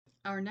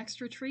Our next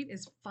retreat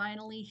is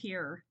finally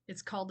here.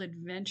 It's called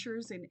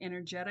Adventures in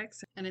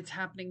Energetics, and it's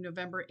happening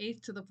November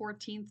 8th to the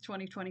 14th,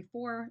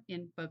 2024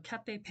 in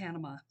Boquete,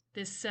 Panama.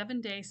 This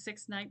 7-day,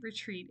 6-night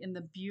retreat in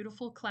the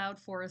beautiful cloud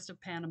forest of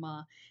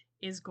Panama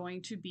is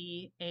going to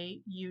be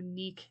a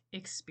unique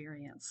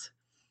experience.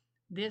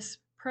 This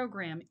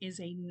program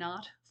is a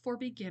not for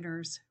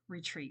beginners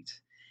retreat.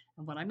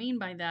 And what I mean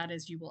by that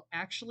is you will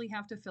actually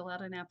have to fill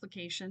out an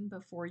application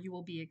before you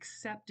will be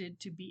accepted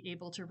to be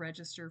able to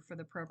register for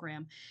the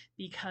program,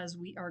 because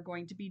we are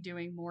going to be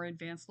doing more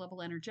advanced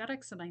level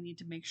energetics, and I need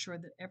to make sure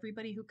that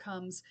everybody who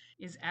comes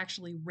is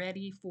actually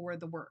ready for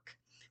the work.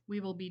 We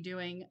will be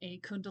doing a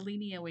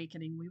Kundalini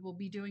awakening. We will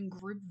be doing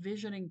group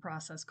visioning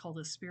process called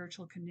a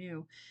spiritual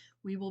canoe.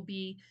 We will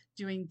be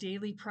doing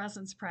daily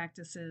presence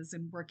practices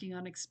and working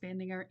on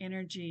expanding our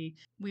energy.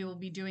 We will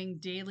be doing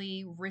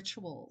daily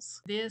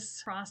rituals.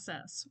 This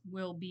process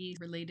will be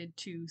related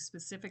to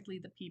specifically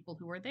the people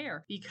who are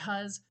there,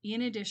 because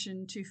in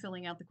addition to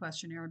filling out the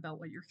questionnaire about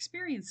what your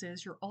experience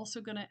is, you're also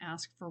going to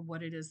ask for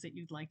what it is that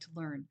you'd like to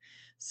learn.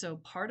 So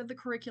part of the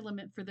curriculum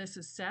for this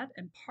is set,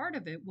 and part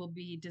of it will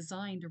be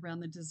designed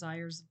around the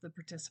desires of the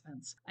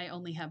participants. I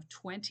only have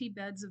 20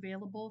 beds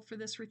available for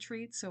this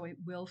retreat, so it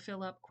will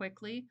fill up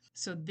quickly.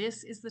 So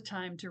this is the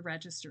time to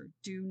register.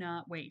 Do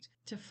not wait.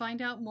 To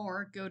find out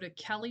more, go to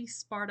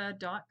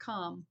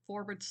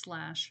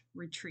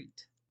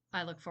kellysparta.com/retreat.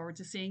 I look forward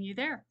to seeing you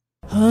there.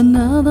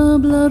 Another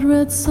blood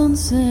red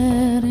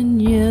sunset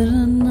and yet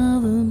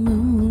another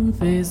moon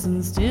phase,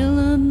 and still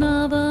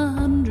another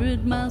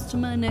 100 miles to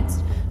my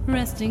next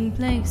resting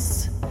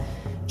place.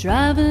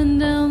 Driving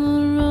down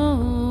the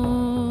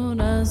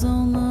road, eyes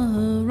on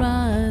the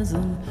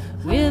horizon.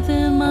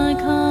 Within my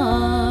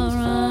car,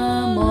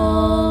 I'm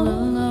all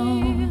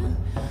alone,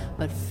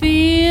 but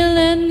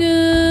feeling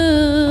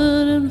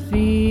good and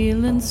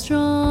feeling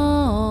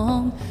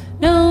strong,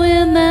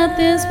 knowing that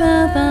this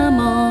path I'm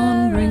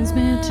on brings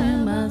me to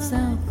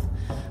myself.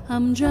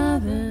 I'm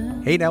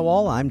driving. Hey now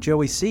all, I'm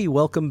Joey C.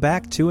 Welcome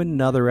back to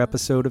another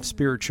episode of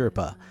Spirit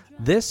Sherpa.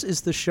 This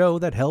is the show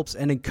that helps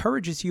and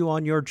encourages you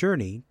on your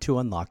journey to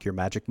unlock your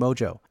magic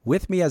mojo.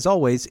 With me as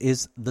always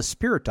is the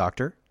Spirit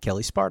Doctor,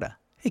 Kelly Sparta.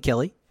 Hey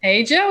Kelly.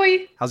 Hey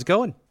Joey. How's it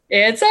going?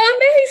 It's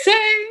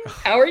amazing.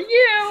 How are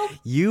you?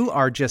 You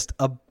are just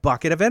a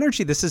bucket of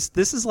energy. This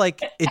is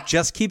like, it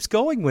just keeps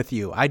going with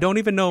you. I don't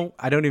even know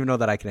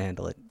that I can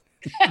handle it.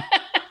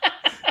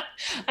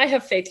 I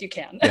have faith you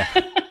can. Yeah.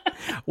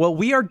 Well,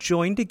 we are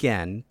joined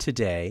again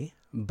today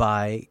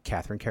by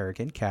Catherine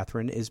Kerrigan.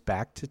 Catherine is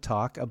back to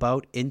talk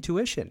about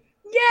intuition.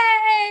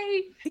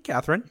 Yay! Hey,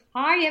 Catherine.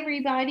 Hi,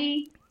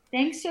 everybody.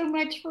 Thanks so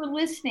much for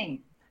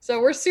listening.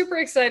 So we're super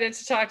excited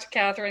to talk to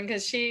Catherine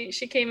because she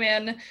came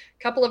in a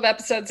couple of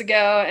episodes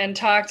ago and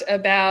talked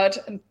about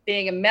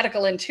being a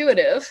medical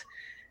intuitive.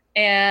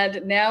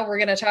 And now we're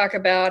going to talk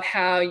about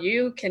how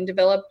you can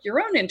develop your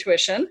own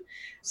intuition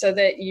so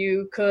that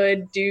you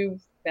could do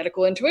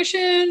medical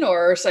intuition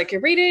or psychic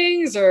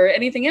readings or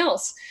anything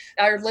else.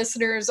 Our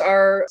listeners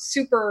are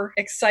super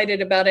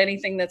excited about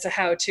anything that's a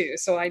how-to.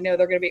 So I know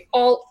they're going to be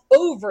all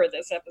over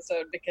this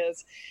episode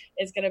because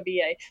it's going to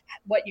be a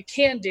what you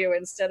can do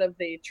instead of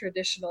the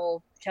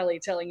traditional Kelly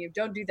telling you,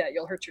 don't do that,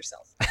 you'll hurt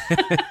yourself.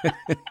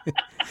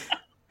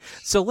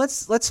 So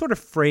let's sort of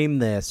frame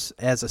this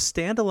as a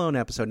standalone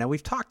episode. Now,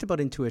 we've talked about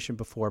intuition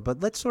before,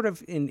 but let's sort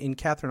of, in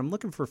Catherine, I'm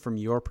looking for from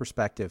your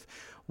perspective,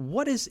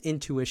 what is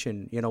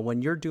intuition? You know,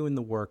 when you're doing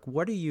the work,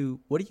 what do you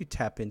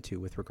tap into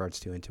with regards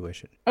to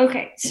intuition?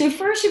 Okay, so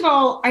first of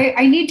all,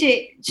 I need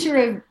to sort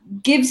of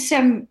give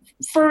some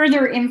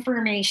further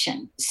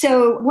information.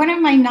 So one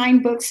of my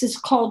 9 books is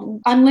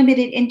called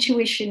Unlimited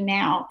Intuition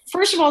Now.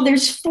 First of all,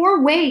 there's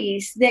 4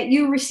 ways that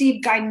you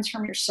receive guidance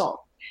from your soul.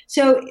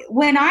 So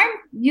when I'm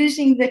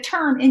using the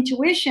term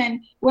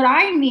intuition, what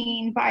I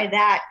mean by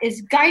that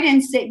is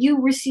guidance that you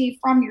receive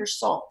from your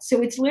soul.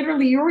 So it's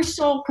literally your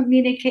soul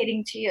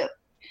communicating to you.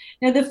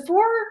 Now, the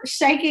 4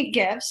 psychic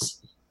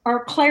gifts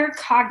are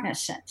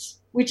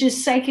claircognizance, which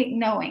is psychic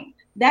knowing.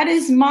 That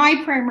is my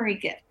primary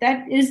gift.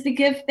 That is the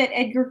gift that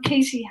Edgar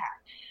Cayce had.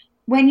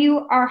 When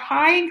you are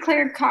high in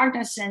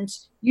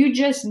claircognizance, you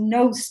just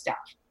know stuff.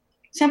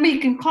 Somebody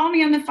can call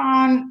me on the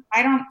phone.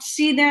 I don't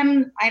see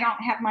them. I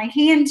don't have my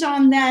hands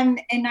on them,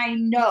 and I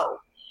know.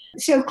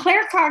 So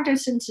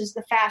claircognizance is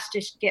the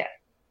fastest gift.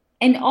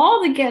 And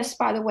all the gifts,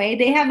 by the way,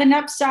 they have an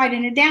upside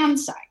and a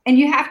downside, and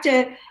you have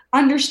to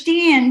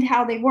understand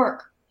how they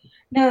work.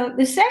 Now,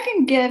 the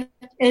second gift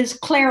is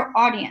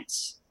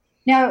clairaudience.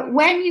 Now,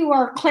 when you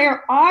are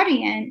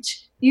clairaudient,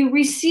 you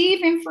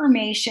receive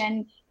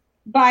information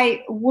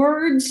by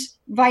words,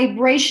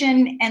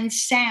 vibration, and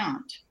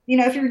sound. You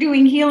know, if you're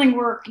doing healing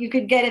work, you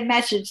could get a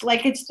message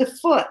like it's the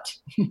foot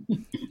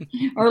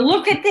or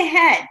look at the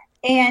head.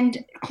 And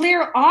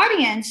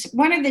clairaudience,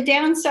 one of the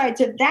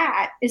downsides of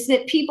that is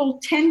that people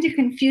tend to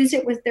confuse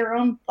it with their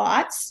own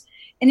thoughts,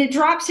 and it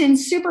drops in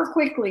super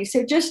quickly.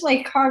 So just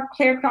like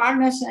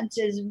claircognizance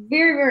is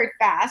very, very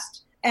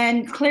fast,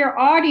 and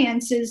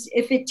clairaudience is,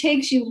 if it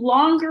takes you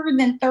longer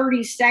than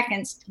 30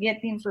 seconds to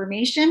get the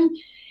information,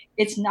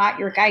 it's not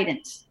your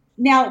guidance.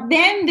 Now,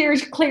 then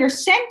there's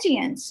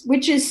clairsentience,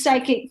 which is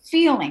psychic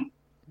feeling.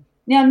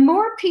 Now,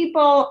 more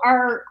people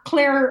are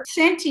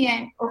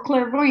clairsentient or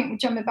clairvoyant,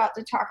 which I'm about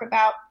to talk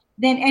about,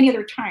 than any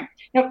other time.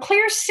 Now,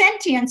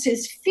 clairsentience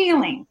is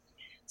feeling.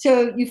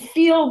 So you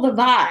feel the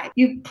vibe.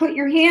 You put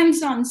your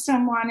hands on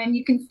someone and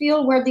you can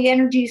feel where the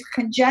energy is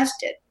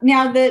congested.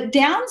 Now, the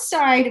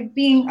downside of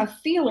being a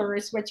feeler,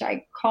 is which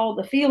I call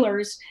the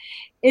feelers,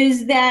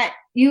 is that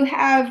you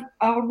have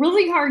a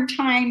really hard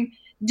time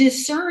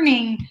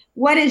discerning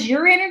what is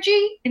your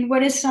energy and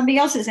what is somebody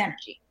else's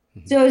energy.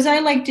 So as I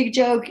like to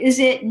joke, is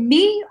it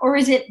me or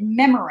is it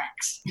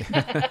Memorex?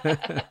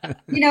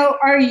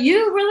 Are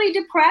you really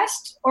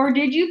depressed, or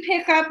did you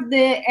pick up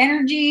the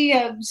energy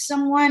of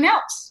someone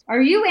else?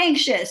 Are you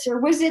anxious, or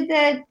was it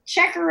the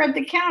checker at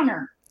the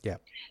counter? Yeah.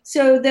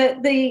 So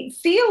the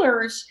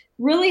feelers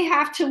really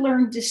have to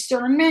learn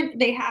discernment.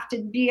 They have to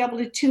be able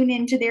to tune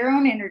into their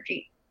own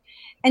energy.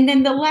 And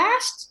then the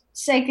last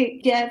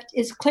psychic gift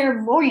is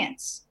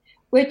clairvoyance,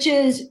 which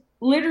is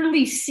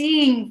literally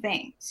seeing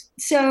things.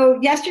 So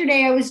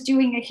yesterday I was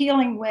doing a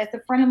healing with a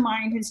friend of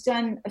mine who's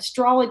done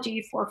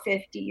astrology for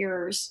 50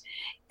 years.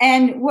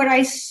 And what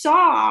I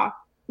saw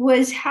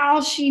was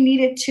how she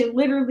needed to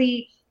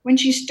literally, when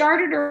she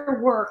started her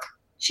work,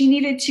 she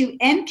needed to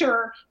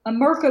enter a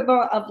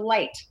Merkaba of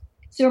light.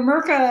 So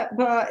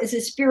Merkaba is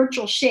a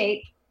spiritual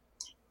shape.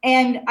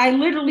 And I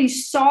literally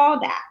saw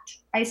that.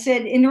 I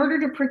said, in order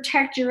to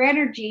protect your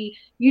energy,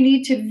 you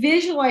need to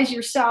visualize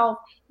yourself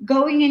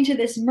going into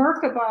this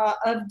Merkaba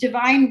of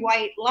divine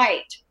white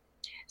light.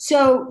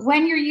 So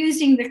when you're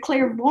using the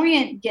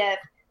clairvoyant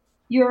gift,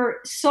 your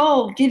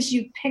soul gives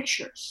you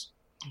pictures.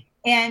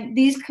 And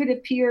these could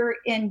appear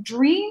in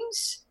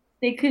dreams.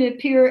 They could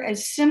appear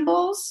as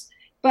symbols.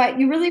 But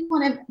you really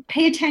want to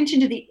pay attention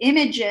to the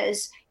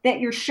images that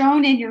you're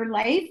shown in your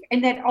life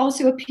and that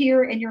also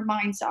appear in your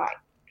mind's eye.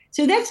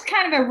 So that's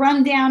kind of a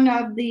rundown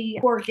of the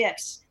 4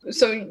 gifts.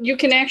 So you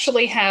can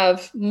actually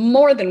have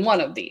more than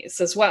one of these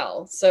as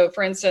well. So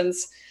for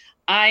instance,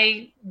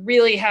 I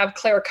really have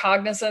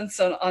claircognizance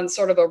on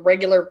sort of a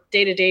regular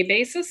day-to-day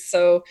basis.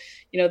 So,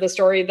 the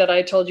story that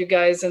I told you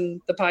guys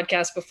in the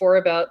podcast before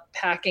about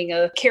packing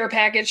a care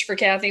package for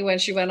Kathy when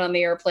she went on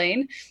the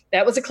airplane,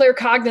 that was a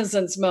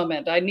claircognizance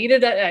moment. I knew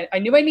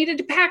I needed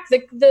to pack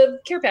the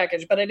care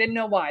package, but I didn't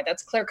know why.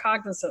 That's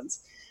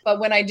claircognizance. But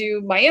when I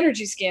do my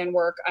energy scan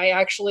work, I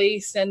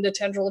actually send a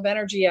tendril of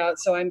energy out.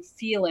 So I'm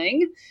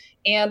feeling,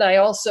 and I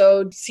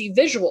also see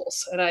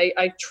visuals, and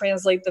I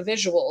translate the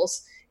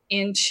visuals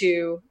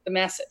into the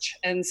message.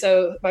 And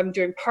so I'm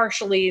doing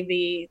partially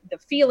the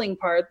feeling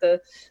part,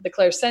 the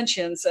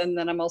clairsentience, and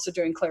then I'm also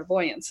doing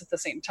clairvoyance at the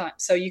same time.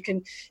 So you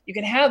can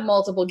have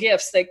multiple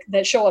gifts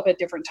that show up at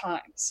different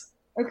times.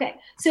 Okay.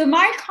 So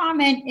my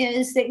comment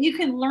is that you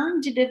can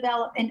learn to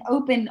develop and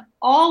open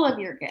all of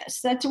your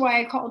gifts. That's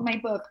why I called my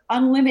book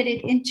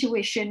Unlimited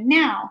Intuition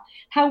Now.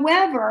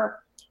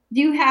 However,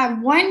 you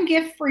have one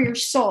gift for your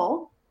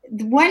soul,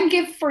 one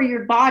gift for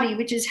your body,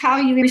 which is how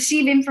you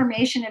receive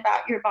information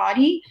about your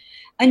body,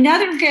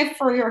 another gift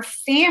for your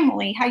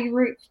family, how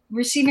you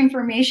receive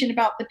information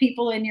about the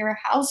people in your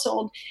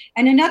household,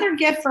 and another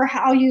gift for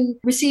how you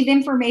receive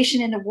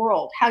information in the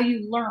world, how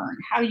you learn,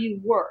 how you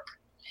work.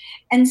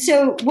 And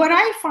so what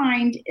I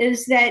find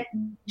is that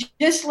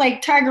just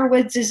like Tiger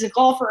Woods is a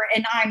golfer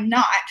and I'm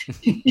not,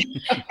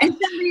 and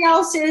somebody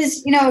else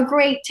is, a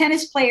great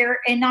tennis player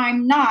and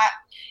I'm not,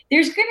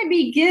 there's going to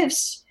be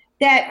gifts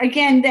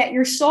that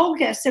your soul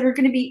gifts that are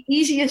going to be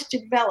easiest to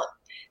develop.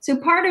 So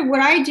part of what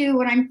I do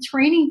when I'm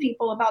training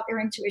people about their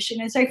intuition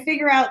is I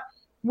figure out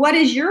what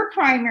is your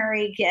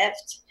primary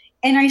gift,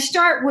 and I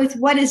start with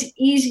what is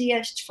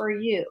easiest for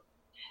you.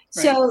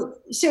 Right.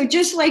 So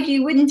just like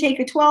you wouldn't take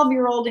a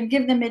 12-year-old and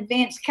give them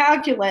advanced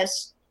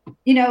calculus,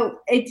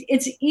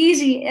 it's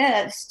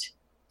easiest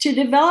to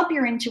develop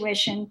your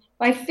intuition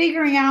by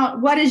figuring out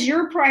what is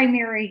your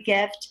primary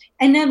gift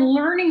and then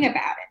learning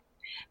about it.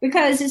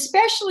 Because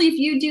especially if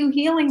you do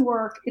healing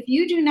work, if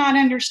you do not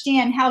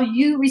understand how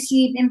you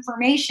receive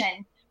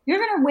information, you're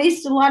going to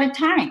waste a lot of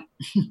time.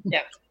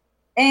 Yeah.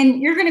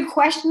 And you're going to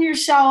question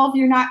yourself.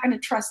 You're not going to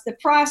trust the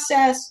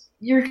process.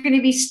 You're going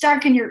to be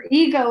stuck in your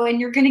ego,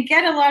 and you're going to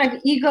get a lot of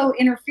ego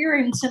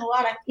interference and a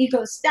lot of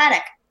ego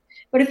static.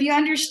 But if you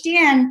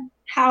understand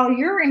how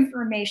your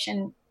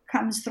information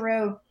comes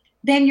through,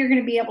 then you're going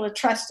to be able to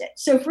trust it.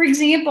 So for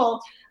example,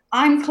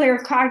 I'm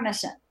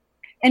claircognizant.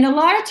 And a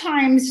lot of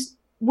times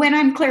when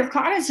I'm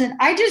claircognizant,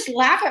 I just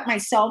laugh at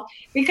myself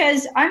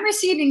because I'm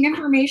receiving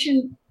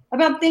information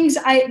about things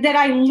that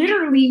I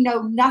literally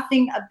know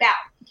nothing about.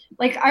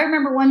 Like I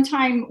remember one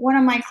time, one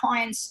of my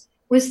clients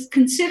was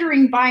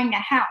considering buying a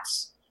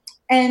house,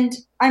 and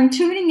I'm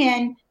tuning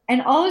in,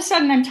 and all of a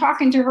sudden I'm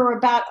talking to her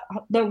about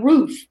the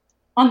roof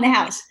on the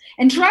house.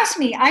 And trust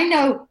me, I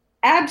know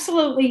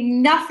absolutely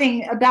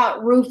nothing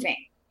about roofing.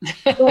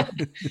 But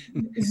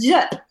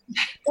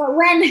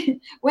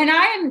when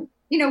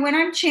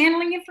I'm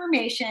channeling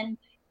information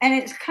and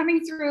it's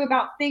coming through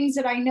about things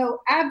that I know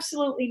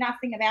absolutely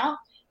nothing about,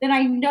 then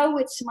I know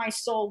it's my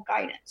soul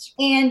guidance.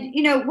 And,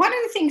 one of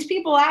the things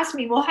people ask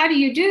me, well, how do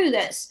you do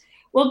this?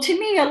 Well, to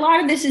me, a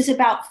lot of this is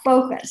about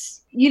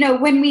focus.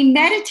 When we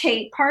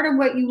meditate, part of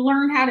what you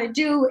learn how to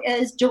do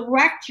is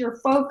direct your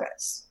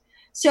focus.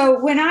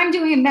 So when I'm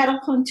doing a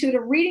medical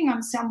intuitive reading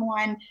on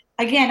someone,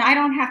 again, I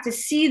don't have to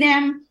see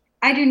them.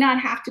 I do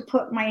not have to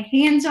put my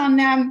hands on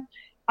them.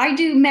 I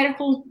do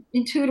medical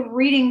intuitive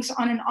readings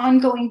on an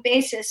ongoing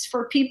basis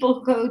for people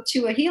who go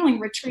to a healing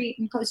retreat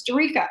in Costa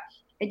Rica.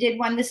 I did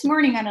one this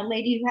morning on a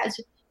lady who has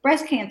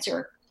breast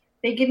cancer.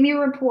 They give me a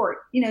report.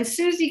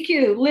 Susie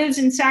Q lives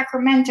in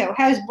Sacramento,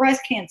 has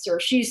breast cancer.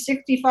 She's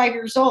 65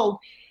 years old.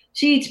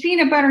 She eats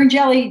peanut butter and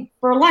jelly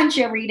for lunch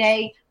every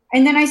day.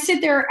 And then I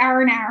sit there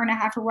an hour and a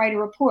half to write a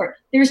report.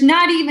 There's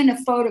not even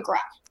a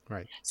photograph.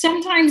 Right.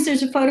 Sometimes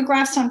there's a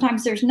photograph.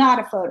 Sometimes there's not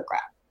a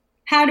photograph.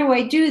 How do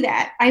I do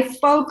that? I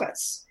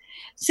focus.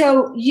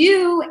 So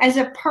you as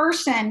a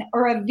person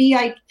are a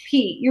VIP.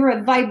 You're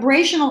a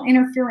vibrational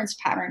interference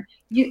pattern.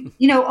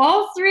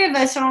 All three of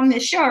us on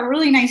this show are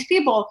really nice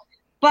people,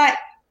 but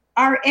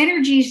our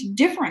energy is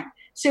different.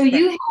 So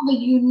you have a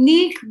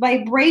unique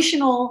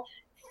vibrational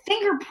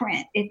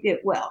fingerprint, if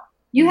it will.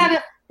 You have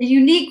a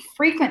unique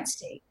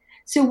frequency.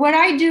 So what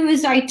I do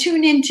is I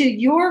tune into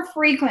your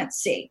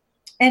frequency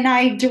and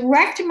I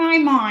direct my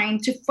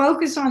mind to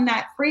focus on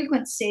that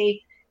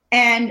frequency,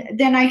 and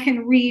then I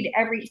can read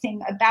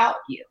everything about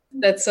you.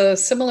 That's a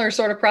similar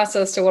sort of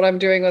process to what I'm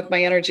doing with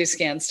my energy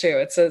scans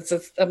too.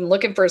 I'm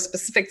looking for a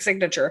specific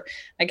signature.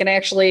 I can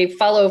actually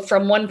follow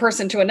from one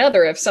person to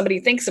another. If somebody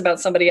thinks about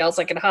somebody else,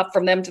 I can hop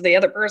from them to the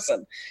other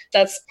person.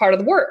 That's part of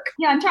the work.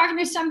 Yeah, I'm talking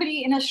to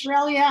somebody in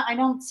Australia. I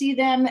don't see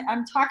them.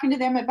 I'm talking to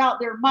them about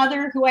their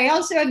mother, who I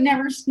also have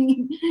never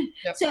seen.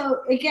 Yep.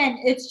 So again,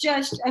 it's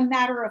just a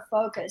matter of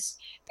focus.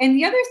 And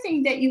the other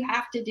thing that you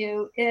have to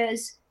do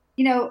is,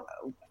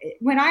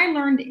 when I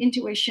learned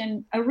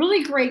intuition, a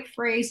really great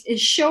phrase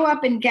is show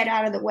up and get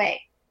out of the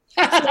way.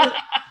 So,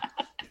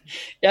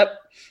 yep.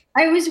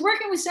 I was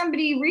working with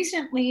somebody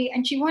recently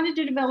and she wanted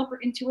to develop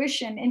her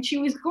intuition, and she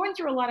was going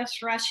through a lot of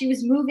stress. She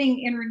was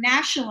moving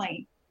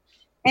internationally.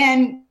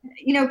 And,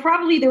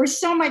 probably there was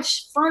so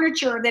much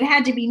furniture that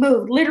had to be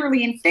moved,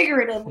 literally and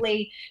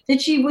figuratively,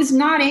 that she was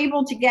not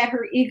able to get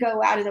her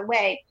ego out of the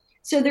way.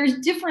 So there's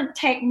different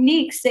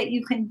techniques that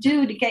you can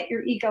do to get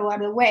your ego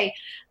out of the way.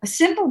 A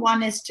simple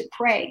one is to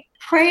pray.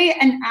 Pray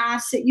and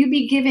ask that you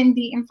be given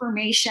the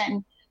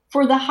information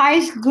for the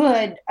highest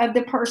good of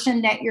the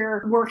person that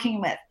you're working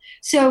with.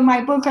 So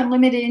my book,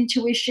 Unlimited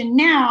Intuition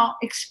Now,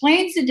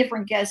 explains the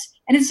different gifts,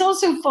 and it's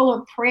also full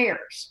of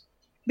prayers.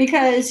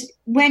 Because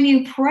when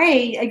you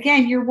pray,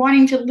 again, you're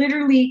wanting to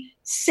literally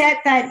set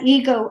that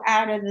ego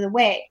out of the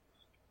way.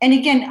 And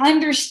again,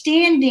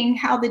 understanding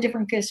how the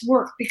different gifts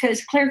work,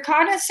 because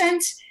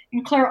claircognizance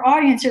and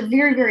clairaudience are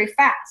very, very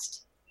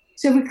fast.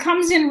 So if it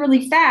comes in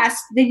really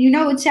fast, then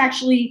it's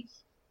actually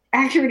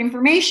accurate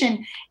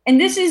information. And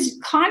this is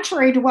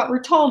contrary to what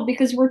we're told,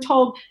 because we're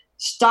told,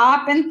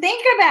 stop and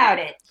think about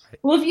it.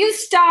 Well, if you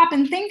stop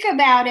and think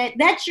about it,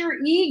 that's your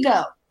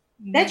ego.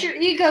 That's your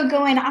ego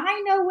going,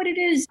 I know what it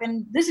is,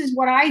 and this is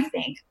what I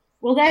think.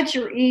 Well, that's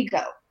your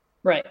ego.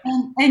 Right.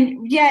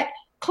 And yet,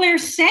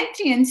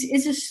 clairsentience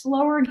is a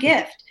slower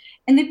gift.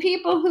 And the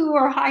people who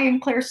are high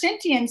in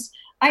clairsentience,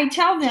 I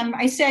tell them,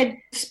 I said,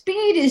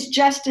 speed is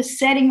just a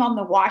setting on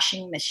the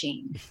washing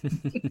machine.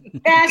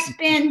 Fast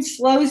spin,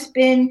 slow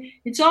spin,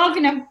 it's all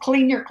going to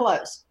clean your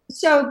clothes.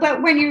 So,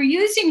 but when you're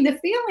using the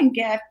feeling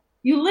gift,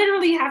 you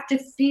literally have to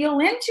feel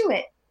into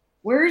it.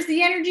 Where's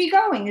the energy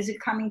going? Is it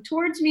coming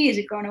towards me? Is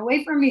it going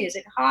away from me? Is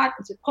it hot?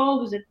 Is it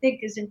cold? Is it thick?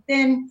 Is it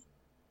thin?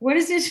 What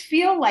does this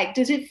feel like?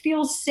 Does it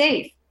feel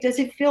safe? Does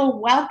it feel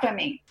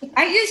welcoming?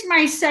 I use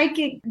my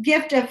psychic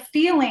gift of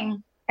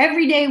feeling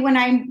every day when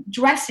I'm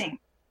dressing,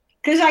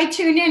 because I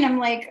tune in. I'm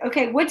like,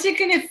 okay, what's it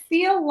going to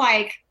feel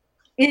like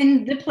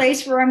in the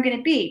place where I'm going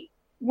to be?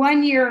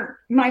 One year,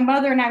 my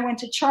mother and I went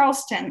to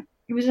Charleston.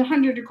 It was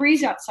 100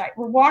 degrees outside.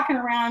 We're walking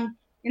around,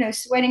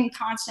 sweating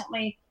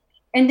constantly.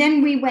 And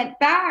then we went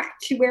back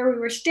to where we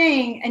were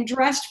staying and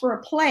dressed for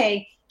a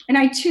play. And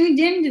I tuned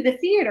into the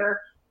theater.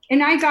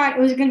 And I got, it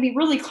was going to be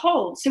really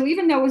cold. So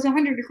even though it was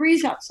 100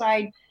 degrees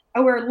outside, I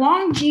wear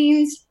long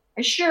jeans,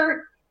 a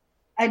shirt,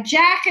 a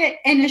jacket,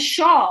 and a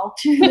shawl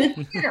to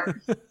the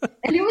theater.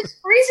 And it was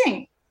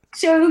freezing.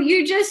 So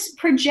you just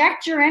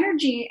project your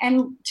energy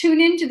and tune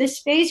into the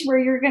space where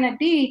you're going to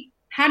be.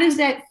 How does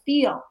that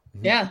feel?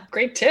 Yeah,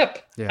 great tip.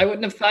 Yeah. I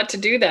wouldn't have thought to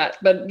do that.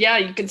 But yeah,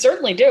 you can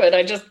certainly do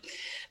it.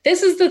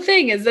 This is the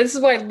thing, this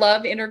is why I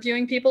love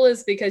interviewing people,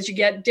 is because you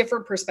get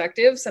different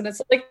perspectives. And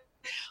it's like,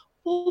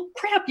 well,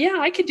 crap, yeah,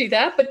 I could do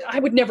that, but I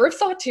would never have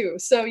thought to.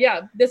 So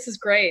yeah, this is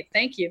great.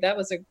 Thank you. That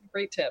was a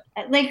great tip.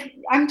 Like,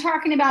 I'm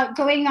talking about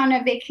going on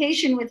a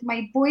vacation with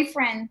my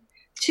boyfriend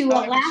to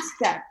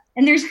Alaska.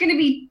 And there's going to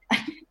be,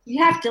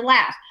 you have to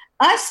laugh,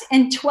 us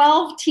and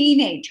 12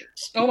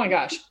 teenagers. Oh my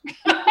gosh.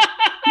 I'm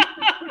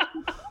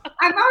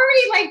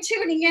already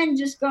tuning in,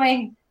 just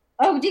going,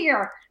 oh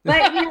dear.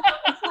 But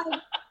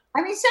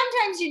it's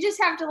sometimes you just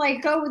have to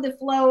go with the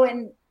flow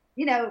and,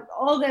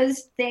 all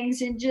those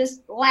things, and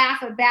just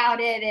laugh about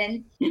it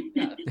and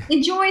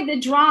enjoy the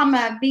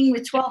drama of being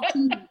with 12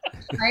 teenagers,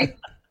 right?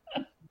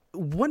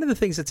 One of the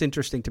things that's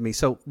interesting to me,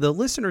 so the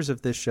listeners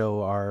of this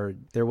show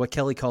they're what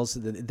Kelly calls,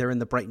 they're in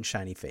the bright and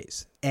shiny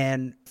phase.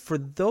 And for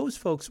those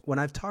folks, when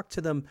I've talked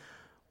to them,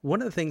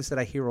 one of the things that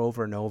I hear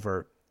over and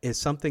over is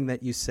something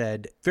that you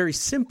said very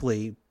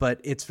simply, but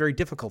it's very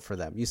difficult for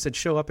them. You said,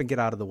 show up and get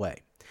out of the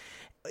way.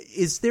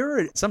 Is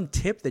there some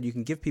tip that you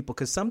can give people?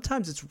 Because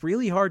sometimes it's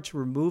really hard to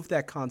remove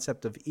that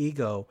concept of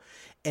ego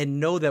and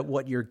know that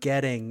what you're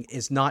getting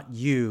is not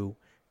you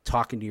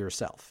talking to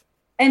yourself.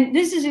 And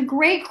this is a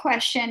great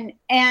question.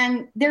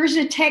 And there's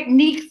a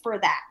technique for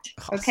that.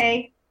 Awesome.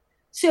 Okay.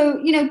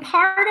 So,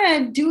 part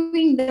of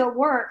doing the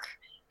work,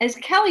 as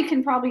Kelly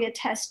can probably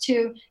attest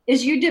to,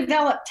 is you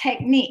develop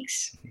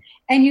techniques.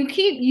 And you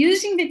keep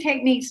using the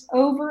techniques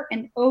over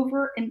and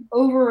over and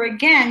over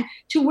again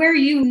to where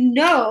you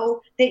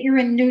know that you're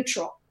in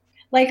neutral.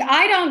 Like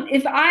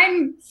if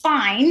I'm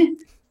fine,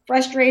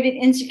 frustrated,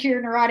 insecure,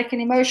 neurotic,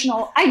 and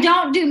emotional, I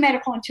don't do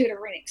medical intuitive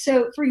reading.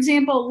 So, for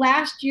example,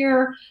 last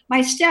year,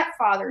 my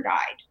stepfather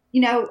died.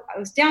 I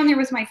was down there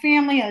with my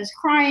family. I was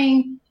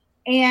crying.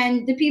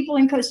 And the people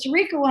in Costa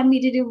Rica wanted me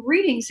to do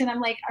readings. And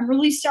I'm like, I'm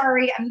really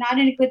sorry. I'm not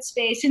in a good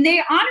space. And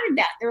they honored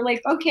that. They're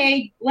like,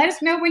 okay, let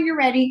us know when you're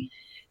ready.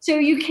 So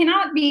you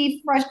cannot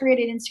be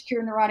frustrated,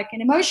 insecure, neurotic,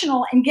 and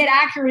emotional and get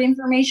accurate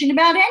information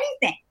about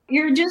anything.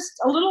 You're just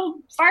a little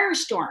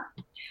firestorm.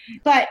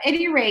 But at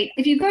any rate,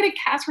 if you go to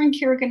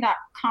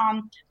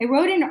CatherineKierkegaard.com, I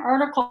wrote an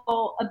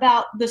article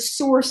about the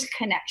source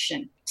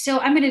connection. So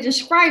I'm going to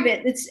describe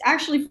it. It's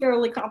actually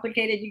fairly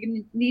complicated. You're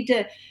going to need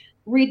to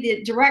read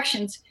the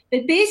directions.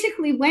 But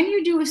basically, when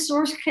you do a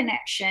source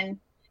connection,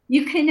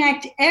 you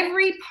connect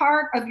every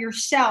part of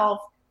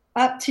yourself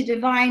up to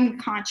divine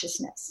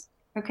consciousness.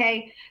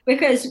 Okay,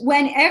 because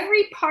when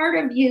every part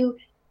of you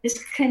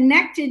is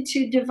connected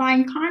to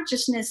divine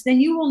consciousness,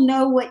 then you will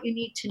know what you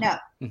need to know.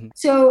 Mm-hmm.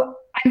 So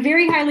I'm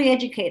very highly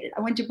educated.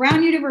 I went to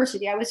Brown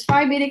University. I was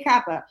Phi Beta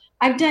Kappa.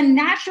 I've done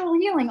natural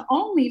healing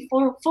only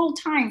for full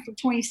time for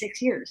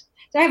 26 years.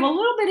 So I have a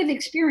little bit of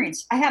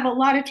experience. I have a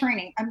lot of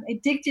training. I'm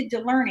addicted to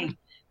learning.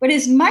 But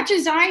as much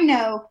as I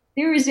know,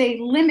 there is a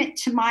limit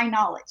to my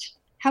knowledge.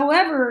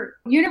 However,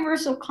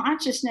 universal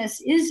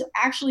consciousness is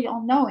actually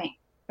all-knowing.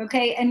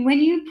 Okay, and when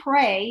you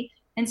pray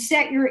and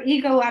set your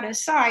ego out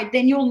aside,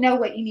 then you'll know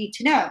what you need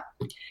to know.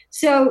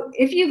 So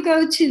if you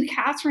go to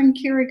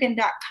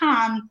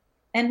CatherineKierkegaard.com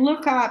and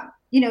look up,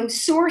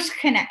 source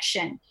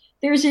connection,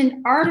 there's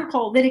an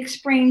article that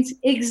explains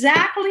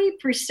exactly,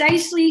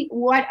 precisely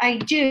what I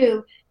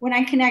do when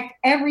I connect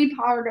every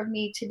part of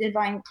me to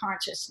divine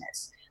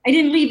consciousness. I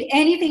didn't leave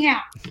anything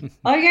out.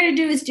 All you got to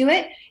do is do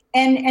it.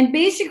 And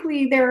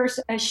basically there's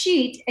a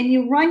sheet and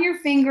you run your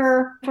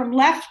finger from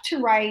left to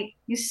right,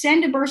 you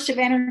send a burst of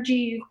energy,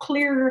 you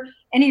clear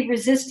any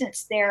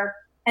resistance there,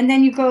 and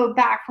then you go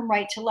back from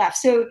right to left.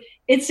 So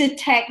it's a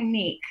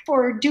technique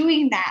for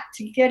doing that,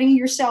 to getting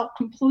yourself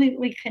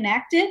completely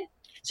connected.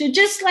 So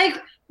just like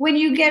when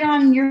you get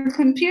on your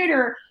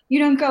computer, you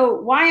don't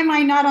go, why am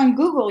I not on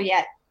Google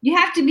yet? You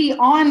have to be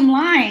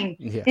online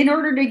in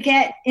order to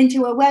get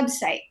into a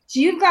website. So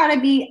you've got to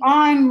be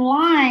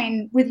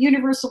online with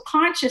universal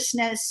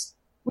consciousness,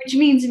 which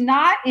means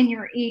not in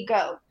your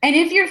ego. And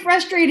if you're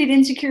frustrated,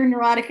 insecure,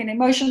 neurotic, and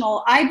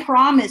emotional, I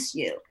promise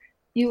you,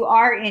 you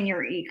are in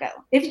your ego.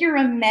 If you're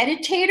a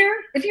meditator,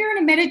 if you're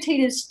in a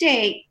meditative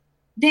state,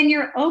 then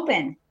you're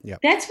open. Yep.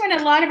 That's when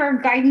a lot of our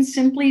guidance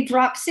simply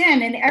drops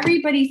in, and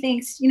everybody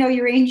thinks,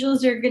 your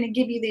angels are going to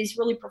give you these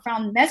really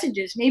profound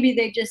messages. Maybe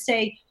they just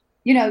say,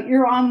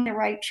 you're on the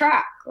right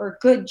track, or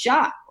good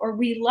job, or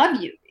we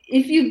love you.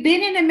 If you've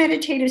been in a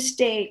meditative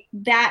state,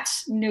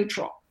 that's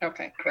neutral.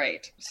 Okay,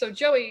 great. So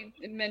Joey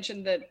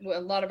mentioned that a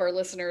lot of our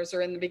listeners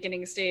are in the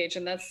beginning stage,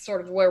 and that's sort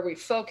of where we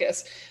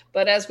focus.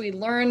 But as we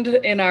learned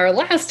in our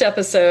last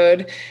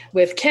episode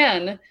with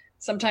Ken,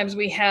 sometimes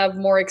we have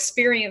more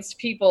experienced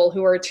people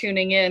who are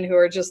tuning in, who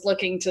are just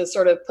looking to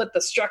sort of put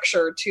the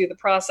structure to the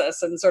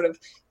process and sort of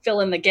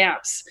fill in the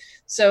gaps.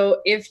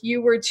 So if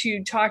you were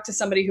to talk to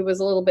somebody who was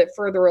a little bit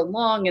further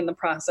along in the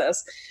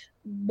process,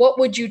 what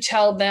would you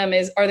tell them?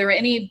 Are there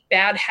any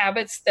bad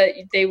habits that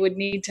they would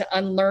need to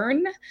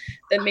unlearn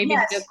that maybe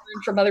they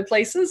learned from other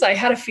places? I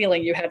had a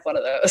feeling you had one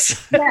of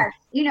those. Yes.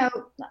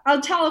 I'll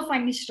tell a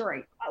funny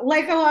story.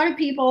 Like a lot of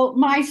people,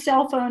 my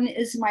cell phone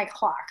is my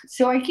clock.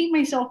 So I keep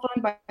my cell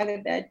phone by the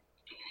bed.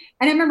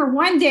 And I remember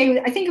one day,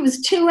 I think it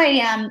was 2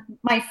 a.m.,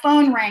 my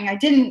phone rang.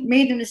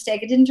 Made the mistake.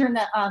 I didn't turn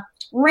the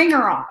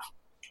ringer off.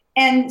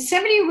 And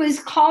somebody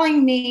was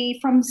calling me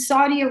from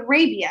Saudi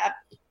Arabia.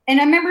 And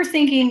I remember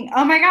thinking,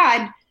 oh my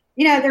God,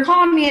 they're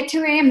calling me at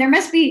 2 a.m. There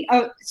must be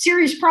a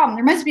serious problem.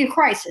 There must be a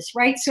crisis,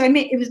 right? So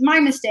it was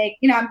my mistake.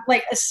 I'm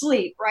like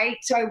asleep, right?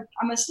 So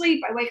I'm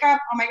asleep. I wake up.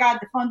 Oh my God,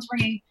 the phone's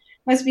ringing.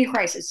 Must be a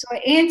crisis. So I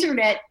answered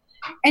it.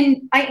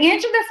 And I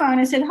answered the phone.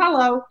 I said,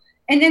 hello.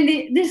 And then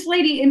this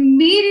lady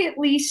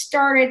immediately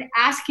started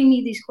asking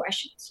me these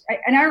questions.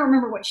 And I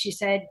remember what she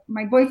said.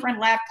 My boyfriend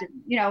left.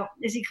 And,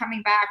 is he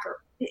coming back? Or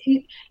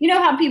you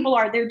know how people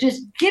are. They're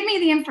just, give me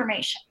the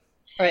information.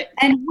 Right.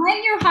 And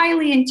when you're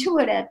highly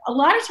intuitive, a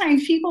lot of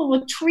times people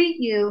will treat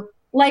you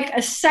like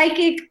a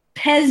psychic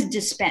Pez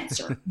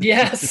dispenser.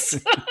 Yes.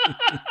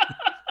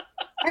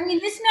 I mean,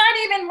 it's not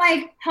even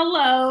like,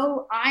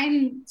 hello,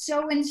 I'm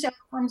so-and-so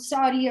from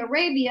Saudi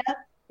Arabia.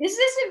 Is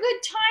this a good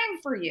time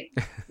for you?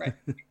 Right.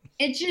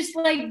 It's just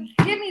like,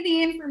 give me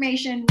the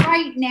information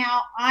right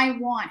now. I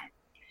want it.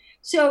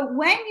 So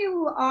when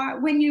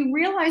you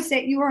realize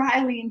that you are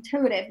highly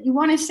intuitive, you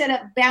want to set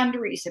up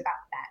boundaries about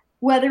that.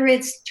 Whether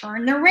it's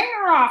turn the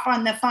ringer off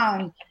on the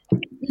phone,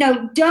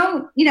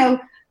 don't,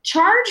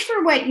 charge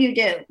for what you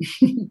do.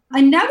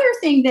 Another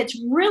thing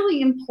that's really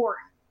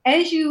important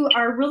as you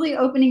are really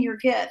opening your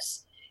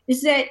gifts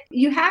is that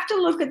you have to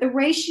look at the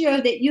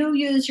ratio that you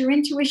use your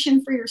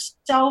intuition for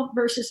yourself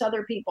versus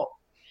other people.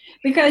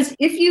 Because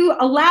if you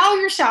allow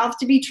yourself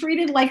to be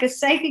treated like a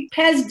psychic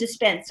Pez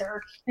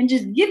dispenser and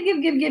just give,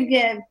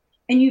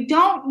 and you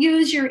don't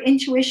use your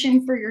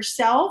intuition for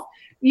yourself,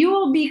 you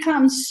will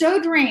become so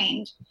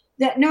drained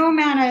that no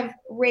amount of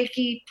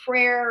Reiki,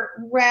 prayer,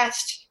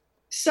 rest,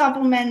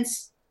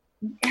 supplements,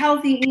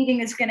 healthy eating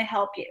is going to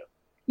help you.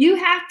 You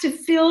have to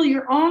fill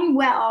your own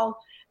well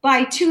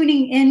by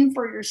tuning in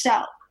for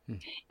yourself.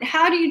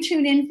 How do you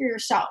tune in for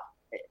yourself?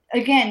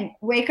 Again,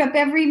 wake up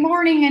every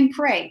morning and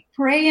pray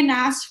and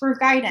ask for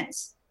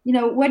guidance.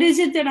 What is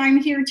it that I'm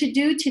here to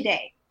do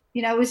today?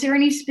 Is there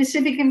any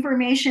specific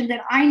information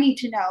that I need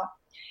to know?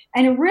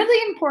 And a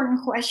really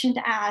important question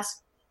to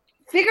ask,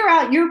 figure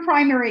out your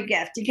primary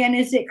gift. Again,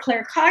 is it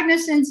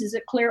claircognizance? Is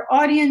it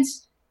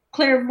clairaudience,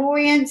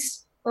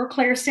 clairvoyance, or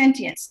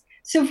clairsentience?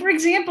 So for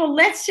example,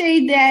 let's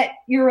say that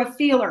you're a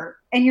feeler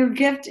and your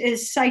gift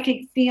is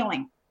psychic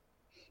feeling.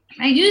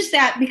 I use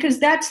that because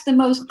that's the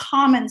most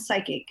common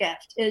psychic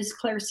gift is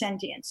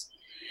clairsentience.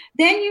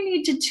 Then you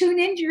need to tune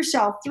into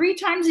yourself 3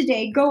 times a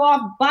day, go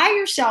off by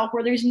yourself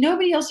where there's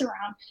nobody else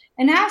around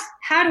and ask,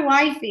 how do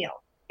I feel?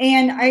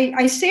 And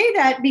I say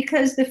that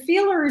because the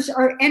feelers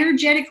are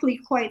energetically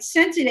quite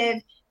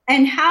sensitive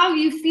and how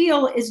you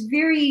feel is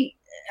very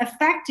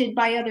affected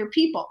by other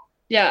people.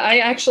 Yeah, I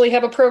actually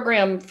have a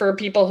program for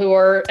people who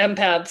are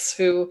empaths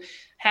who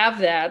have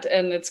that,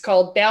 and it's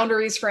called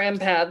Boundaries for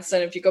Empaths.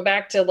 And if you go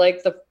back to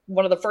like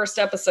one of the first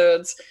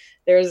episodes,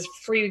 there's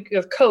free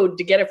code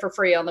to get it for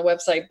free on the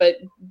website, but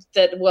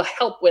that will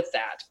help with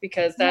that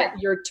because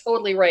you're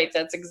totally right.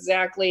 That's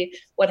exactly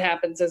what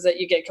happens is that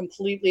you get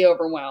completely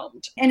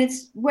overwhelmed. And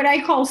it's what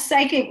I call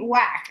psychic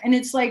whack. And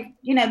it's like,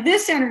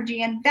 this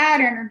energy and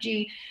that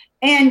energy.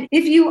 And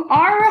if you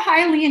are a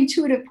highly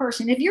intuitive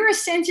person, if you're a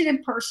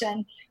sensitive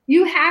person,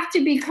 you have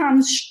to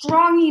become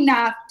strong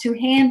enough to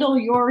handle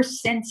your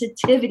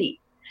sensitivity.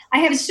 I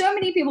have so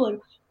many people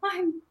who,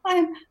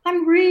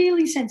 I'm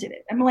really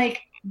sensitive. I'm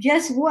like,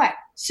 guess what?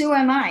 So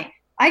am I.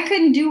 I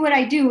couldn't do what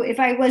I do if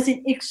I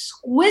wasn't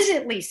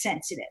exquisitely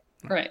sensitive.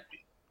 Right.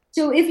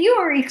 So if you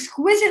are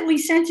exquisitely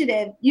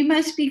sensitive, you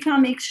must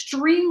become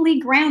extremely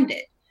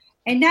grounded.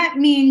 And that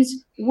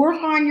means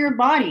work on your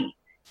body.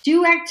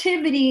 Do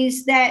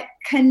activities that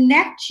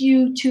connect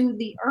you to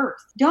the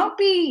earth. Don't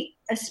be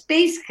a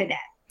space cadet,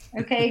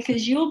 okay?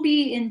 Because you'll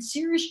be in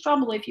serious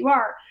trouble if you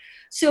are.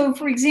 So,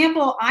 for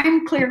example,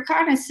 I'm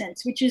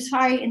claircognizance, which is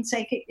high in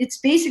psychic. It's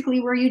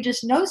basically where you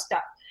just know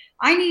stuff.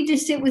 I need to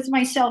sit with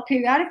myself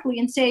periodically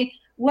and say,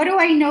 what do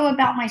I know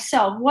about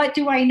myself? What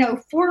do I know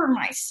for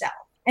myself?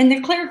 And the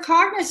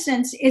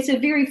claircognizance is a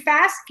very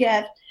fast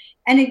gift,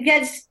 and it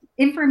gets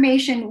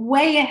information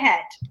way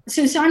ahead.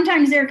 So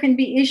sometimes there can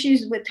be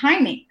issues with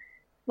timing.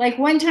 Like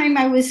one time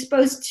I was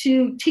supposed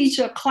to teach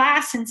a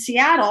class in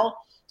Seattle,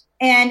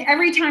 and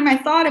every time I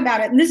thought about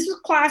it, and this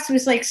class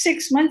was like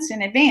 6 months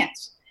in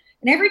advance,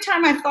 and every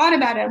time I thought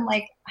about it, I'm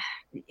like,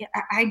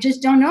 I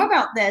just don't know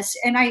about this.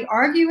 And I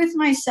argue with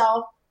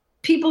myself.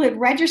 People had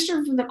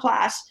registered for the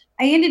class.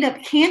 I ended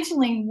up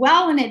canceling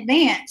well in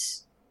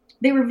advance.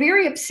 They were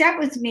very upset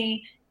with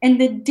me. And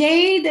the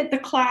day that the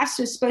class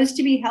was supposed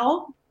to be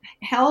held,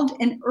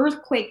 an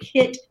earthquake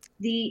hit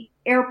the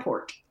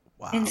airport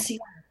in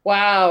Seattle.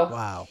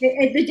 Wow.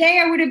 The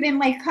day I would have been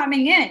like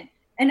coming in.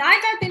 And I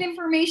got that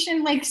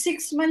information like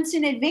 6 months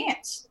in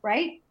advance,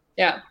 right?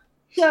 Yeah.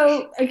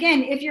 So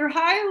again, if you're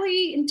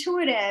highly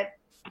intuitive,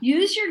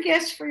 use your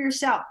gifts for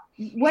yourself.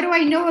 What do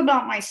I know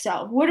about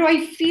myself? What do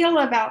I feel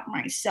about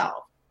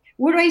myself?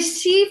 What do I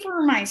see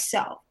for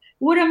myself?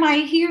 What am I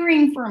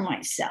hearing for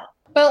myself?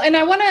 Well, and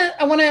I want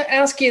to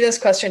ask you this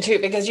question too,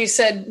 because you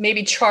said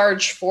maybe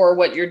charge for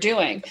what you're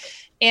doing.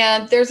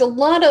 And there's a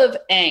lot of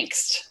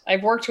angst.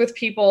 I've worked with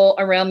people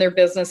around their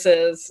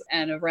businesses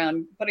and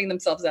around putting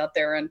themselves out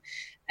there,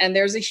 and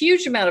there's a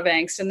huge amount of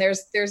angst. And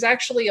there's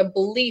actually a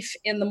belief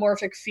in the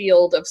morphic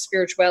field of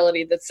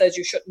spirituality that says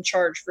you shouldn't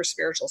charge for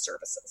spiritual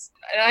services.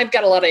 And I've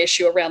got a lot of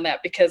issue around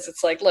that because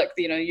it's like, look,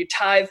 you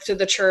tithe to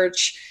the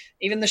church,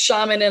 even the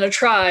shaman in a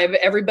tribe,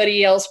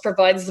 everybody else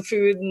provides the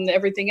food and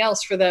everything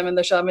else for them, and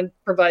the shaman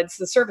provides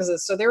the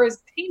services. So there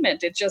is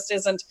payment. It just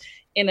isn't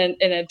in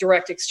a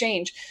direct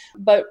exchange.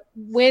 But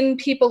when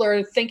people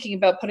are thinking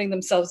about putting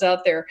themselves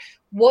out there,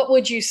 what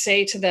would you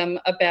say to them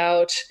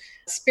about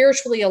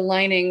spiritually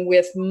aligning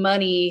with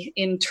money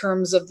in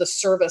terms of the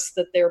service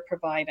that they're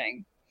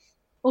providing?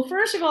 Well,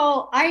 first of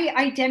all, I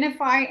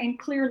identify and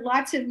clear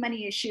lots of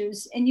money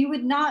issues, and you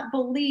would not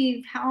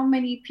believe how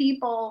many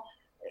people,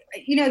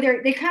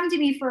 they come to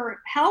me for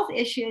health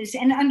issues,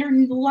 and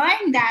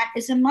underlying that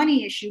is a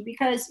money issue,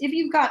 because if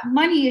you've got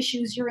money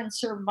issues, you're in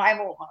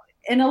survival mode.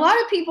 And a lot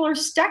of people are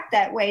stuck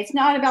that way. It's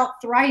not about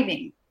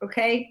thriving.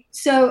 Okay.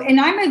 So, and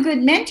I'm a good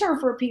mentor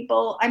for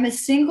people. I'm a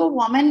single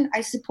woman.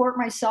 I support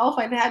myself.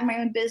 I've had my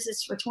own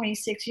business for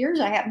 26 years.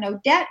 I have no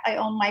debt. I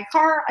own my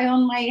car. I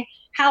own my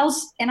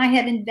house, and I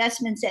have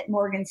investments at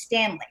Morgan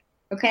Stanley.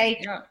 Okay.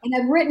 Yeah. And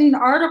I've written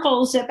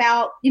articles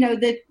about,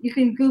 that you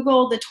can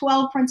Google the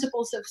 12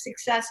 principles of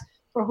success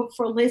for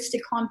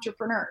holistic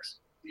entrepreneurs.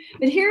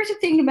 But here's the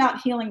thing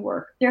about healing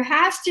work. There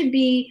has to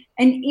be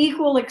an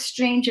equal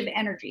exchange of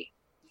energy.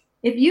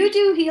 If you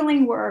do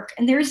healing work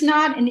and there's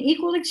not an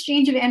equal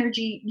exchange of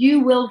energy, you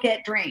will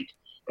get drained.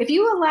 If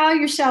you allow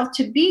yourself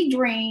to be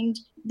drained,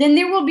 then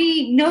there will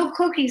be no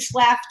cookies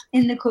left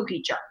in the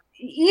cookie jar.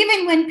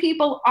 Even when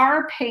people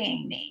are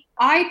paying me,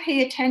 I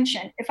pay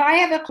attention. If I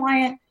have a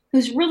client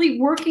who's really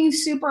working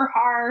super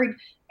hard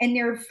and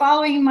they're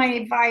following my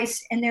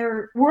advice and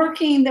they're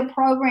working the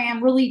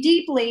program really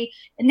deeply,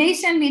 and they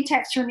send me a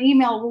text or an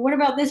email, well, what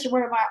about this or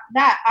what about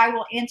that? I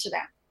will answer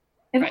them.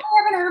 If Right.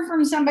 I haven't heard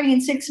from somebody in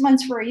 6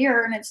 months for a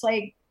year, and it's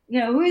like,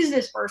 who is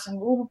this person?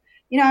 Well,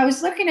 I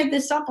was looking at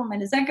this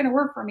supplement. Is that going to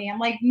work for me? I'm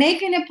like,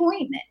 make an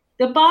appointment.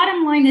 The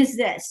bottom line is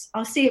this.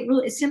 I'll say it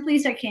really as simply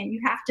as I can.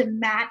 You have to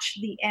match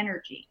the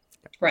energy.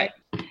 Right.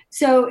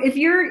 So if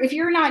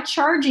you're not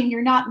charging,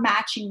 you're not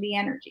matching the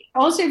energy.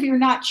 Also, if you're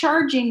not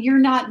charging, you're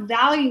not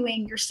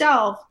valuing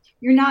yourself.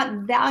 You're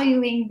not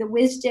valuing the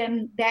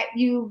wisdom that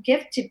you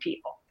give to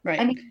people.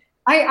 Right. I mean,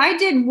 I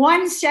did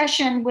one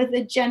session with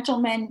a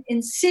gentleman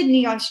in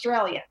Sydney,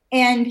 Australia,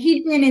 and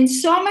he'd been in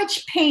so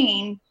much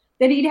pain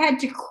that he'd had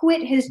to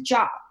quit his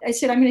job. I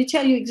said, I'm going to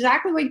tell you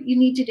exactly what you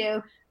need to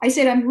do. I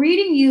said, I'm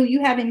reading you.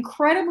 You have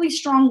incredibly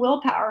strong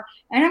willpower,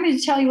 and I'm going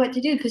to tell you what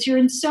to do because you're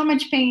in so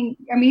much pain.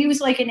 I mean, he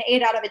was like an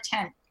 8 out of a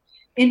 10.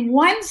 In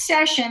one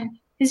session,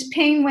 his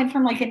pain went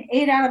from like an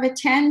 8 out of a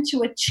 10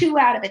 to a 2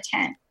 out of a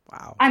 10.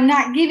 Wow. I'm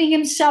not giving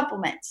him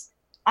supplements.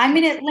 I'm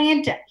in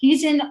Atlanta.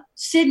 He's in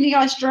Sydney,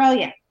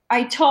 Australia.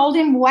 I told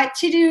him what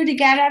to do to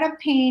get out of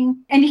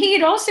pain. And he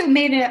had also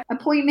made an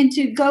appointment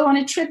to go on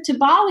a trip to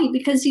Bali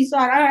because he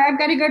thought, I've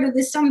got to go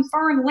to some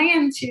foreign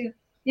land to,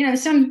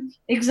 some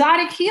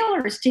exotic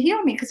healers to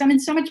heal me because I'm in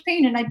so much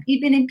pain. And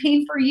he'd been in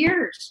pain for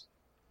years.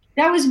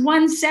 That was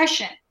one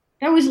session.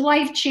 That was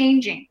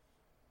life-changing.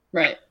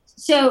 Right.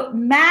 So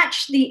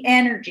match the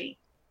energy.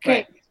 Okay.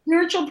 Right.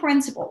 Spiritual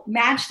principle,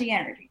 match the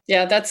energy.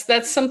 Yeah,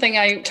 that's something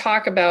I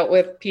talk about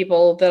with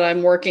people that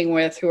I'm working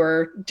with who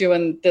are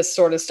doing this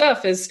sort of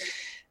stuff. Is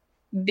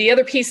the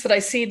other piece that I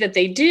see that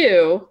they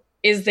do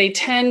is they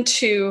tend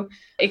to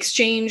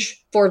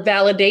exchange for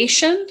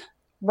validation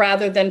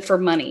rather than for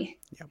money.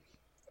 Yep.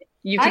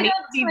 You can either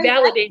be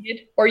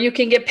validated or you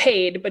can get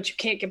paid, but you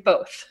can't get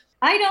both.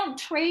 I don't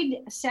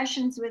trade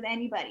sessions with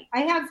anybody.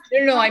 I have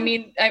No. I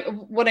mean,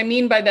 what I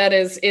mean by that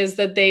is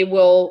that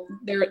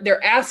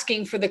they're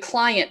asking for the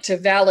client to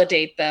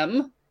validate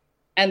them,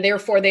 and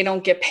therefore they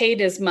don't get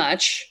paid as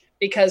much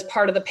because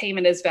part of the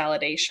payment is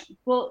validation.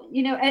 Well,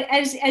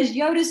 as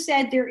Yoda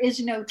said, there is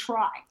no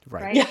try,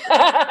 right?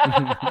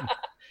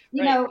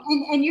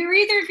 And you're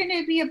either going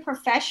to be a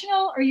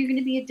professional or you're going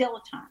to be a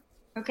dilettante.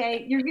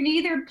 Okay, you're going to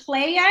either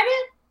play at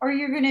it or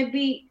you're going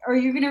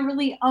to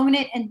really own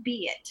it and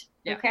be it.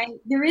 Yeah. Okay.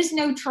 There is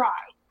no try,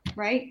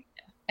 right?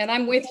 And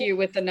I'm with you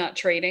with the not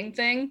trading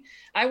thing.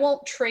 I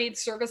won't trade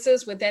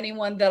services with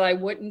anyone that I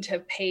wouldn't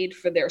have paid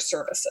for their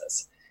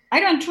services. I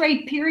don't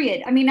trade,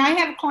 period. I mean, I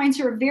have clients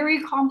who are very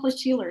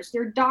accomplished healers.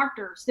 They're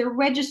doctors, they're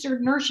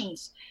registered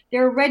nurses,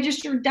 they're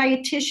registered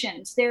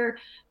dietitians, they're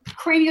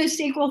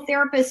craniosacral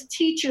therapists,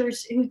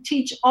 teachers who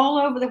teach all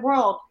over the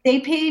world. They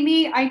pay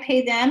me, I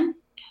pay them.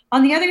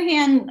 On the other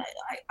hand,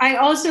 I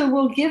also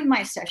will give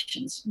my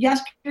sessions.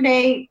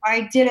 Yesterday,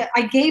 I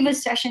gave a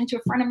session to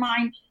a friend of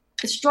mine,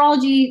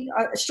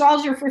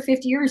 astrologer for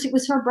 50 years. It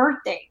was her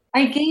birthday.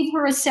 I gave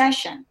her a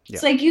session. Yeah.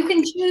 It's like you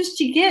can choose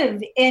to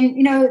give.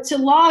 And, it's a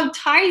law of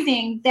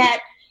tithing that,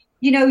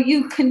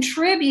 you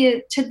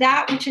contribute to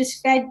that which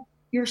has fed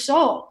your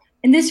soul.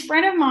 And this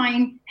friend of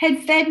mine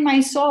had fed my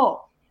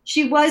soul.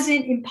 She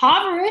wasn't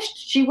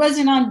impoverished. She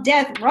wasn't on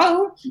death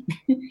row,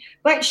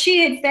 but she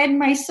had fed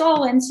my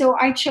soul. And so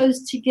I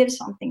chose to give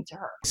something to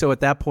her. So at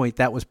that point,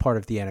 that was part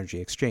of the energy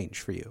exchange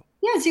for you.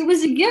 Yes, it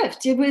was a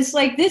gift. It was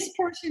like this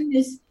person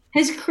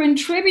has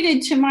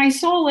contributed to my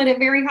soul at a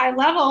very high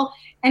level.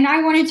 And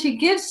I wanted to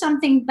give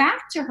something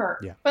back to her.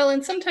 Yeah. Well,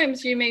 and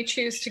sometimes you may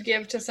choose to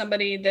give to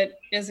somebody that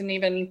isn't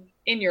even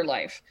in your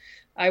life.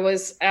 I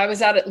was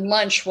out at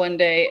lunch one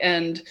day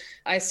and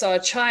I saw a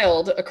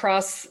child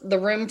across the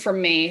room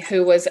from me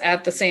who was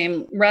at the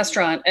same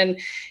restaurant. And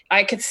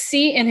I could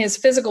see in his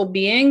physical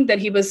being that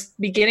he was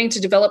beginning to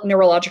develop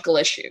neurological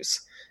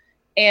issues.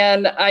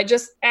 And I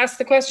just asked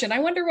the question, I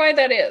wonder why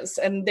that is.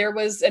 And there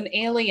was an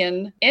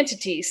alien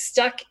entity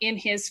stuck in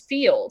his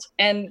field.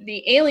 And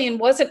the alien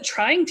wasn't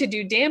trying to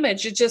do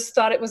damage. It just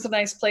thought it was a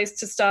nice place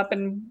to stop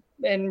and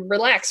and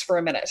relax for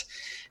a minute.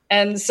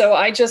 And so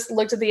I just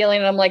looked at the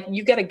alien and I'm like,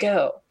 you got to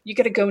go. You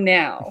got to go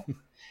now.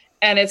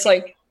 And it's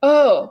like,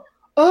 oh,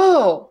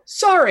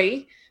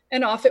 sorry.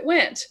 And off it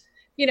went.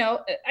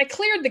 I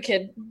cleared the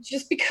kid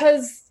just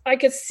because I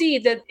could see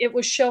that it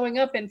was showing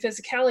up in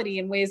physicality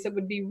in ways that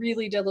would be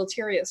really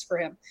deleterious for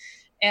him.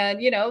 And,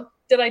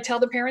 did I tell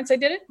the parents I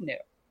did it? No.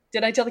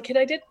 Did I tell the kid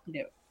I did?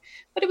 No.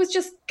 But it was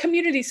just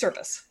community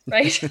service,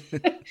 right?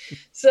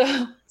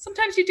 So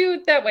sometimes you do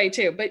it that way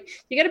too, but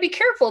you got to be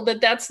careful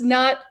that that's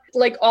not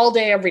like all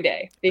day, every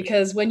day,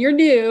 because when you're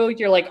new,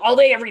 you're like all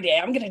day, every day,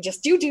 I'm going to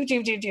just do.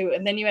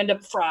 And then you end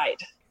up fried.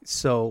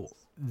 So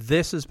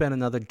this has been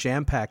another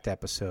jam-packed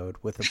episode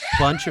with a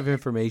bunch of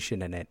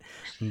information in it.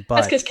 But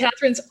that's because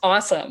Catherine's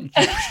awesome.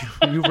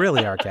 You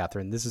really are,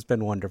 Catherine. This has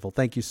been wonderful.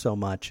 Thank you so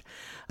much.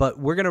 But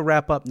we're going to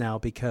wrap up now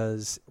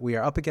because we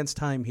are up against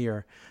time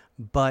here.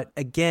 But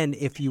again,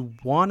 if you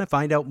want to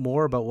find out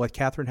more about what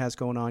Catherine has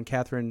going on,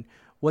 Catherine,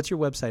 what's your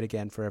website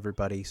again for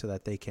everybody so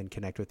that they can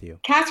connect with you?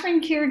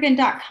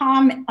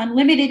 CatherineKerrigan.com,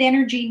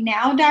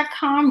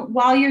 UnlimitedEnergyNow.com.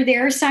 While you're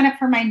there, sign up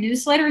for my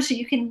newsletter so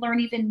you can learn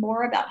even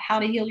more about how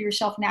to heal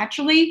yourself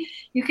naturally.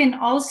 You can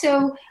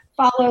also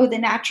follow the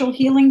Natural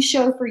Healing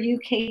Show for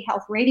UK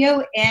Health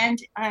Radio, and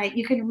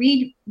you can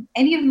read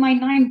any of my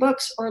 9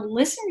 books or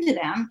listen to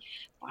them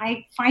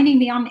by finding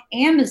me on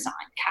Amazon,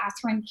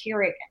 Catherine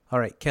Kerrigan. All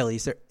right, Kelly,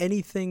 is there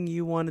anything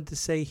you wanted to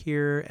say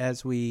here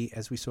as we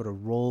sort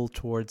of roll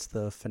towards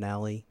the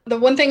finale? The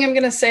one thing I'm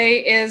going to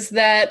say is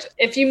that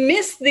if you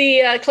missed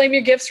the Claim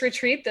Your Gifts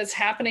retreat that's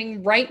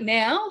happening right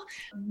now,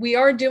 we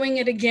are doing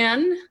it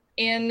again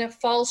in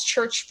Falls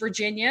Church,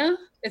 Virginia.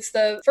 It's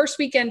the first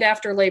weekend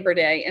after Labor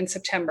Day in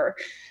September.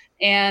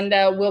 And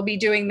we'll be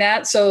doing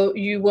that. So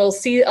you will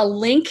see a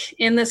link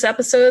in this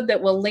episode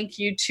that will link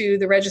you to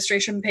the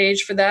registration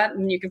page for that.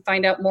 And you can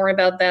find out more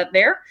about that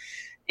there.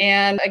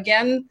 And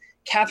again,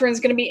 Catherine's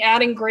going to be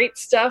adding great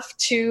stuff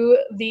to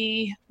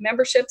the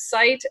membership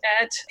site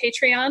at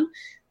Patreon.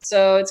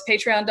 So it's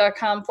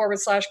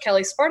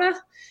patreon.com/Kelly Sparta.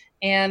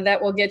 And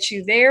that will get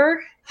you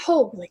there.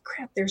 Holy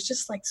crap. There's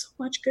just like so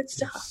much good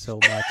stuff. There's so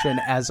much. And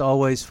as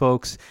always,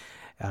 folks,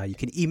 you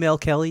can email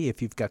Kelly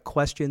if you've got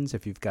questions,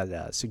 if you've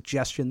got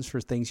suggestions for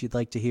things you'd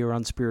like to hear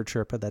on Spirit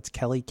Sherpa. That's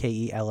Kelly,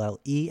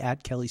 K-E-L-L-E,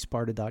 at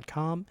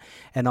kellysparta.com.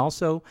 And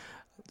also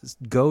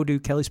go to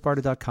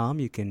kellysparta.com.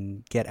 You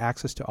can get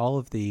access to all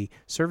of the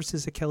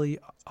services that Kelly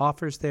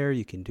offers there.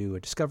 You can do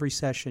a discovery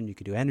session. You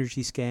can do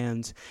energy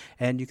scans.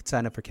 And you can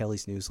sign up for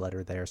Kelly's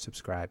newsletter there,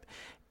 subscribe.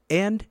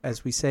 And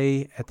as we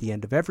say at the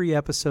end of every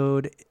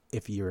episode,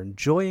 if you're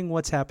enjoying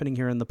what's happening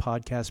here in the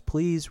podcast,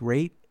 please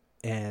rate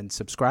and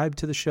subscribe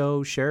to the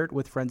show, share it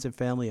with friends and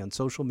family on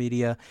social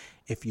media.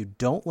 If you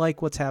don't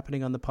like what's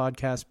happening on the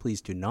podcast, please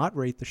do not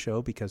rate the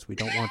show because we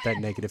don't want that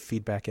negative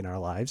feedback in our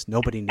lives.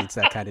 Nobody needs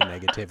that kind of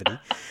negativity.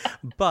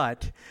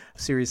 But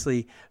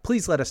seriously,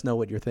 please let us know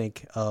what you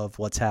think of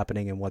what's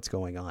happening and what's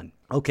going on.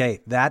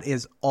 Okay, that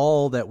is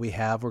all that we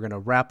have. We're going to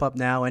wrap up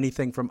now.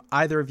 Anything from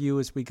either of you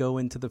as we go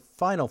into the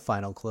final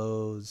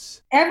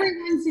close?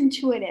 Everyone's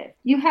intuitive.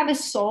 You have a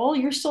soul.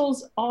 Your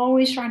soul's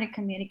always trying to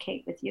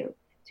communicate with you.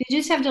 So you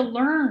just have to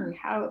learn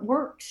how it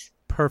works.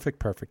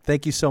 Perfect.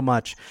 Thank you so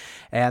much.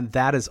 And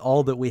that is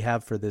all that we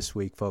have for this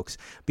week, folks.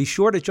 Be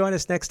sure to join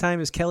us next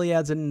time as Kelly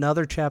adds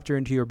another chapter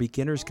into your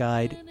beginner's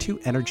guide to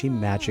energy,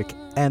 magic,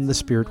 and the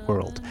spirit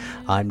world.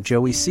 I'm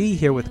Joey C.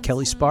 here with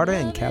Kelly Sparta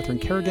and Catherine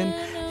Kerrigan,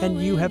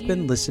 and you have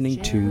been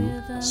listening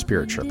to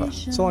Spirit Sherpa.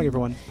 So long,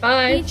 everyone.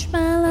 Bye. Each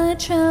mile I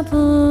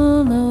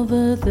travel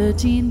over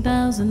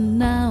 13,000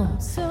 now.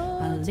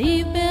 I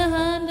leave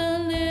behind a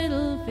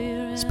little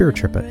fear. Spirit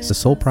Sherpa is the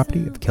sole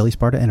property of Kelly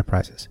Sparta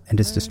Enterprises and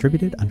is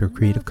distributed under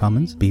Creative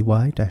Commons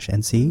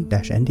BY-NC-ND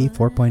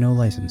 4.0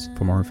 license.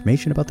 For more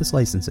information about this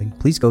licensing,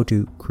 please go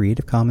to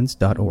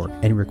creativecommons.org.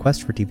 Any requests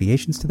for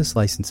deviations to this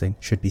licensing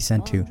should be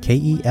sent to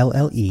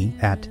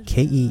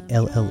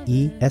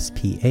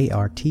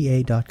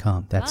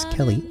KELLE@KELLESPARTA.com. That's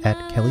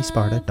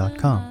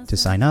Kelly@kellysparta.com. To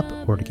sign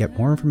up or to get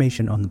more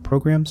information on the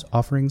programs,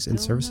 offerings, and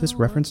services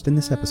referenced in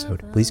this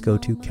episode, please go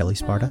to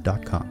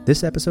kellysparta.com.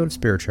 This episode of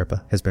Spirit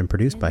Sherpa has been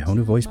produced by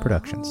Honu Voice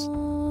Productions.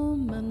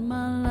 And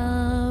my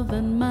love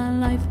and my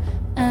life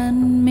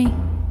and me.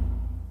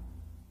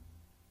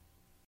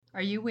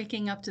 Are you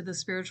waking up to the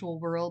spiritual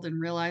world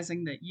and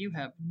realizing that you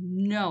have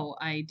no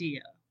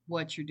idea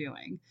what you're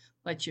doing,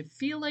 but you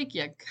feel like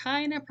you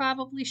kind of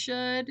probably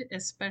should,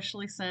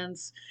 especially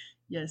since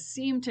you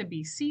seem to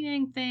be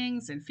seeing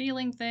things and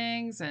feeling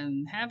things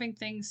and having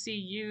things see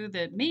you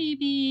that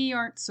maybe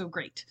aren't so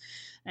great,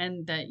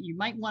 and that you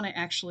might want to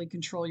actually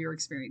control your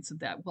experience of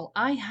that? Well,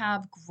 I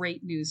have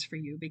great news for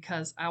you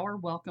because our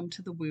Welcome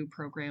to the Woo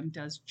program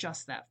does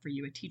just that for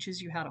you. It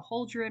teaches you how to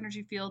hold your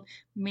energy field,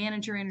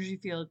 manage your energy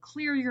field,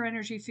 clear your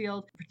energy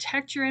field,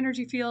 protect your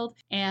energy field,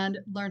 and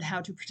learn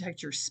how to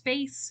protect your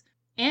space.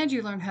 And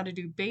you learn how to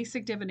do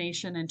basic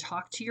divination and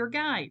talk to your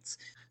guides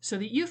so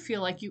that you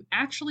feel like you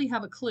actually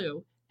have a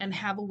clue and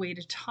have a way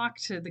to talk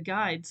to the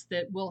guides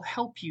that will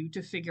help you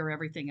to figure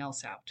everything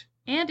else out.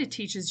 And it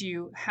teaches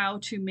you how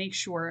to make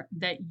sure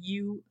that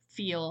you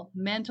feel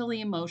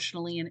mentally,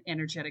 emotionally, and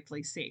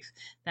energetically safe.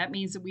 That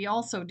means that we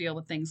also deal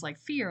with things like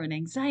fear and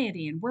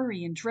anxiety and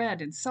worry and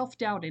dread and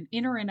self-doubt and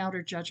inner and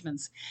outer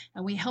judgments.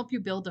 And we help you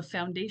build a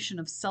foundation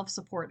of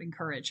self-support and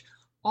courage.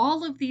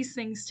 All of these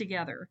things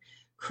together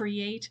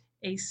create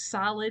a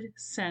solid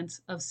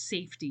sense of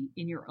safety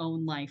in your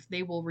own life.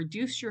 They will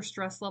reduce your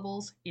stress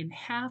levels in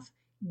half,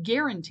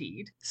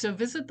 guaranteed. So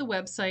visit the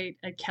website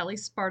at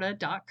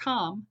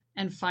kellysparta.com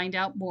and find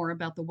out more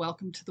about the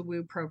Welcome to the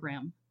Woo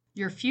program.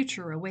 Your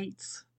future awaits.